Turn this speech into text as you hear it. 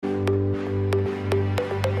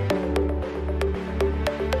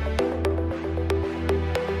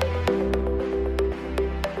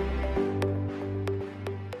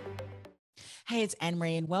it's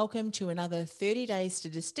Anne-Marie and welcome to another 30 Days to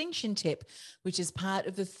Distinction tip, which is part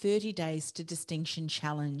of the 30 Days to Distinction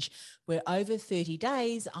Challenge, where over 30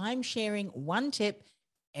 days, I'm sharing one tip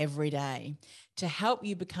every day to help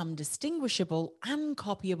you become distinguishable,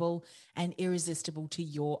 uncopyable, and irresistible to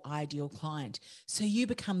your ideal client. So you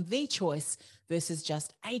become the choice versus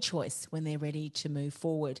just a choice when they're ready to move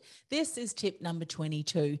forward. This is tip number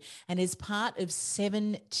 22 and is part of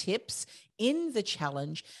 7 tips in the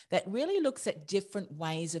challenge that really looks at different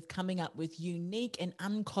ways of coming up with unique and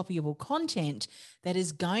uncopyable content that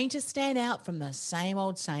is going to stand out from the same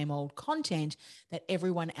old content that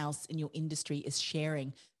everyone else in your industry is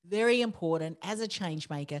sharing. Very important as a change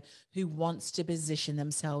maker who wants to position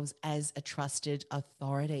themselves as a trusted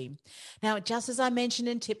authority. Now, just as I mentioned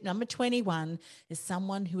in tip number 21, as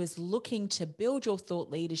someone who is looking to build your thought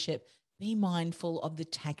leadership, be mindful of the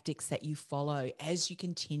tactics that you follow as you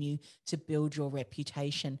continue to build your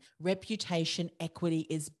reputation. Reputation equity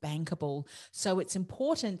is bankable. So it's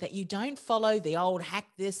important that you don't follow the old hack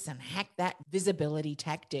this and hack that visibility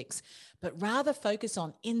tactics, but rather focus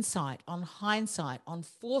on insight, on hindsight, on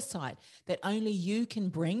foresight that only you can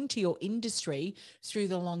bring to your industry through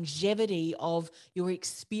the longevity of your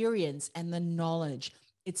experience and the knowledge.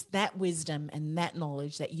 It's that wisdom and that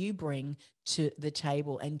knowledge that you bring to the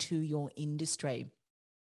table and to your industry.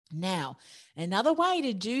 Now, another way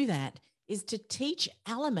to do that is to teach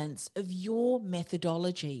elements of your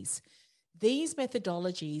methodologies. These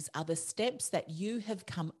methodologies are the steps that you have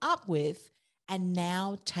come up with and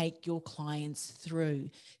now take your clients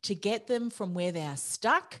through to get them from where they are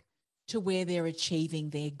stuck to where they're achieving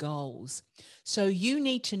their goals. So you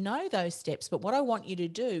need to know those steps, but what I want you to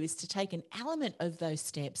do is to take an element of those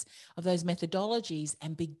steps, of those methodologies,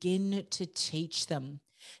 and begin to teach them.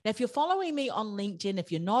 Now, if you're following me on LinkedIn,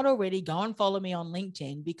 if you're not already, go and follow me on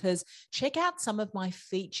LinkedIn, because check out some of my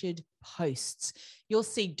featured posts. You'll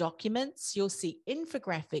see documents, you'll see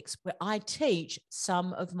infographics where I teach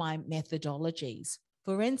some of my methodologies.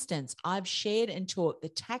 For instance, I've shared and taught the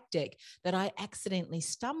tactic that I accidentally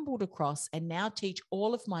stumbled across and now teach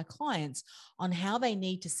all of my clients on how they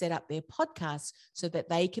need to set up their podcasts so that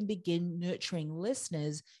they can begin nurturing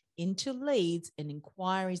listeners into leads and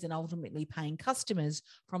inquiries and ultimately paying customers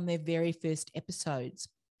from their very first episodes.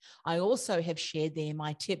 I also have shared there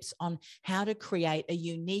my tips on how to create a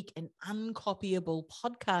unique and uncopyable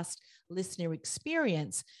podcast listener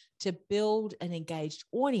experience to build an engaged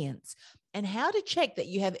audience, and how to check that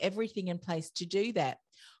you have everything in place to do that,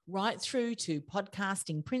 right through to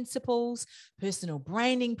podcasting principles, personal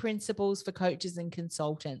branding principles for coaches and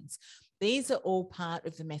consultants. These are all part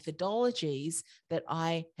of the methodologies that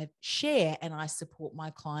I have share and I support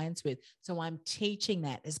my clients with. So I'm teaching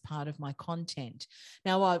that as part of my content.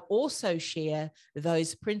 Now, I also share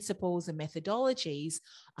those principles and methodologies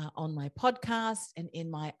on my podcast and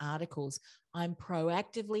in my articles. I'm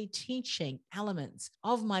proactively teaching elements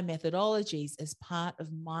of my methodologies as part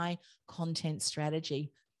of my content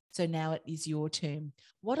strategy. So now it is your turn.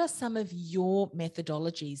 What are some of your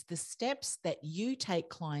methodologies, the steps that you take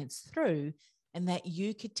clients through and that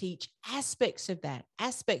you could teach aspects of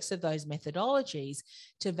those methodologies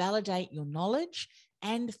to validate your knowledge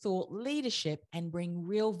and thought leadership and bring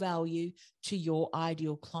real value to your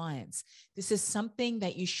ideal clients? This is something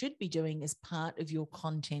that you should be doing as part of your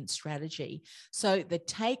content strategy. So the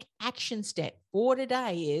take action step for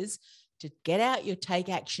today is to get out your take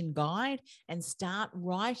action guide and start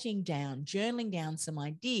writing down, journaling down some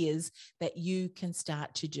ideas that you can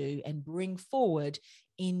start to do and bring forward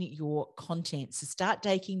in your content. So start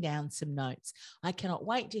taking down some notes. I cannot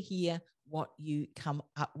wait to hear what you come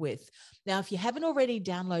up with. Now, if you haven't already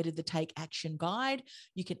downloaded the Take Action Guide,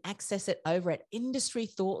 you can access it over at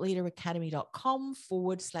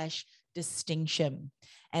industrythoughtleaderacademy.com/distinction.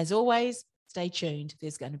 As always, stay tuned.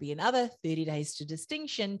 There's going to be another 30 Days to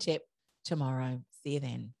Distinction tip tomorrow. See you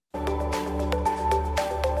then.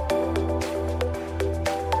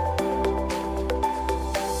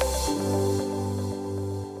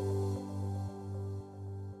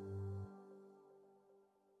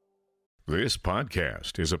 This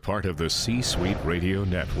podcast is a part of the C-Suite Radio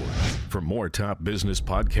Network. For more top business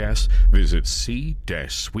podcasts, visit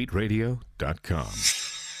c-suiteradio.com.